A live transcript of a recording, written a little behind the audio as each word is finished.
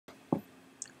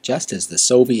Just as the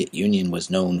Soviet Union was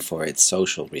known for its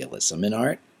social realism in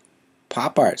art,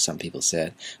 pop art, some people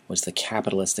said, was the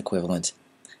capitalist equivalent,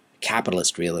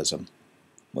 capitalist realism.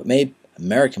 What made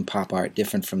American pop art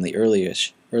different from the earlier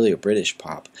British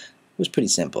pop was pretty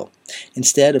simple.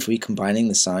 Instead of recombining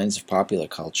the signs of popular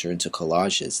culture into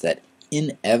collages that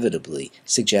inevitably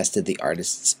suggested the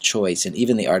artist's choice and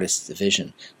even the artist's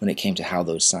vision when it came to how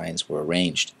those signs were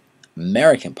arranged,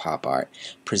 American pop art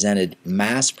presented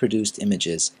mass-produced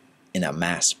images in a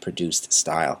mass-produced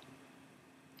style.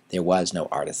 There was no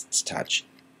artist's touch.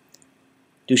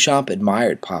 Duchamp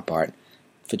admired pop art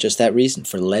for just that reason,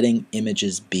 for letting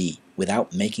images be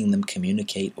without making them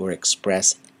communicate or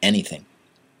express anything.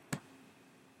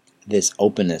 This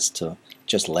openness to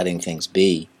just letting things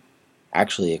be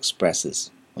actually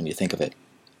expresses, when you think of it,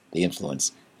 the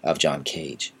influence of John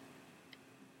Cage.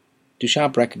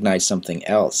 Duchamp recognized something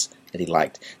else that he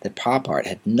liked, that pop art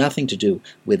had nothing to do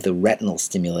with the retinal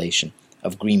stimulation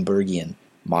of Greenbergian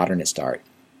modernist art.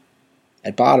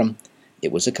 At bottom,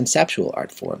 it was a conceptual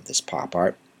art form, this pop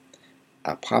art,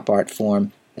 a pop art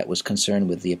form that was concerned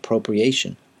with the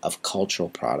appropriation of cultural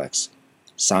products,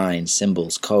 signs,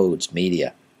 symbols, codes,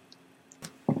 media,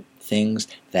 things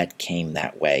that came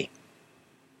that way.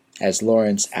 As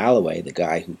Lawrence Alloway, the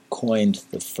guy who coined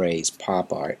the phrase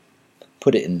pop art,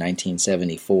 put it in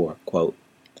 1974, quote,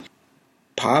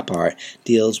 "Pop art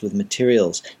deals with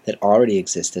materials that already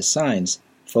exist as signs,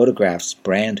 photographs,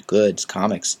 brand, goods,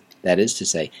 comics, that is to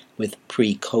say, with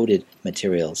pre-coded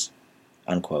materials,"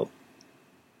 unquote.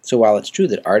 So while it's true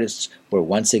that artists were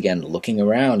once again looking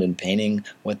around and painting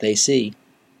what they see,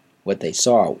 what they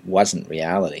saw wasn't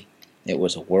reality. It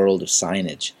was a world of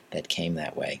signage that came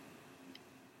that way.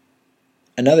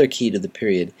 Another key to the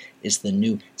period is the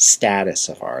new status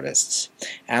of artists.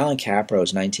 Alan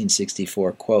Capro's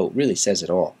 1964 quote really says it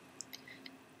all.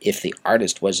 "If the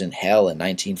artist was in hell in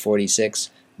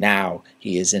 1946, now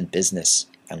he is in business,"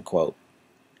 unquote.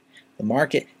 The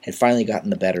market had finally gotten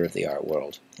the better of the art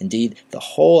world. Indeed, the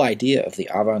whole idea of the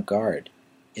avant-garde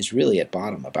is really at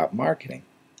bottom about marketing,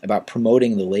 about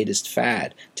promoting the latest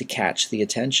fad to catch the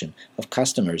attention of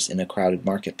customers in a crowded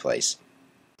marketplace.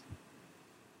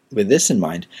 With this in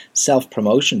mind,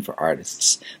 self-promotion for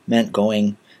artists meant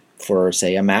going for,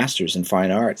 say, a master's in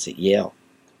fine arts at Yale,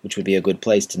 which would be a good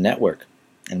place to network,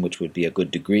 and which would be a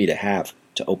good degree to have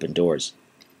to open doors.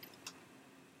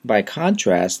 By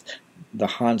contrast, the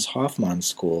Hans Hofmann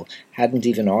School hadn't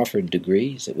even offered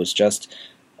degrees. It was just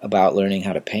about learning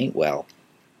how to paint well.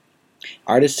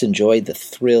 Artists enjoyed the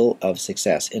thrill of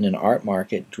success in an art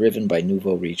market driven by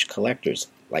nouveau riche collectors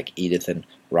like Edith and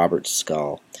Robert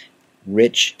Scull,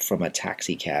 rich from a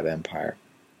taxicab empire.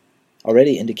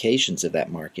 Already indications of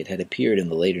that market had appeared in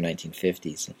the later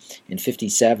 1950s. In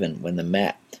 1957, when the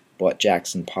Met bought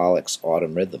Jackson Pollock's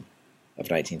Autumn Rhythm of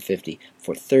 1950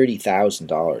 for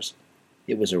 $30,000.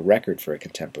 It was a record for a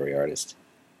contemporary artist.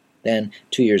 Then,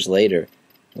 2 years later,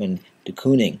 when de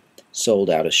Kooning sold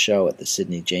out a show at the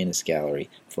Sidney Janis Gallery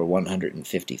for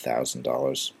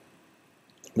 $150,000.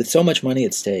 With so much money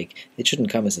at stake, it shouldn't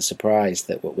come as a surprise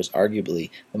that what was arguably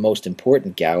the most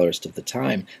important gallerist of the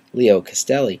time, Leo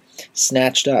Castelli,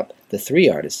 snatched up the three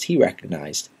artists he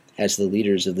recognized as the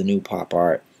leaders of the new pop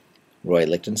art: Roy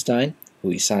Lichtenstein, who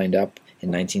he signed up in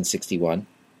 1961,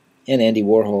 and Andy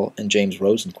Warhol and James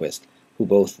Rosenquist, who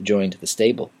both joined the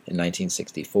stable in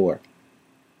 1964.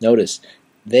 Notice,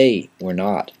 they were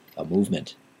not a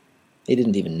movement. They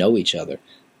didn't even know each other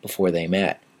before they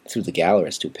met through the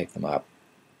gallerist who picked them up.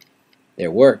 Their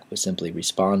work was simply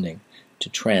responding to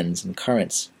trends and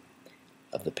currents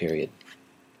of the period.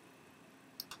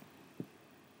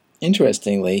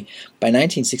 Interestingly, by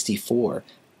 1964,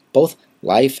 both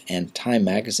Life and Time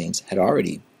magazines had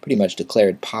already pretty much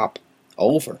declared pop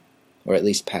over, or at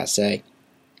least passé.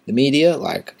 The media,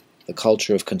 like the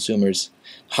culture of consumers,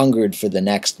 hungered for the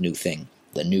next new thing,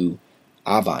 the new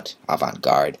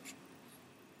avant-garde.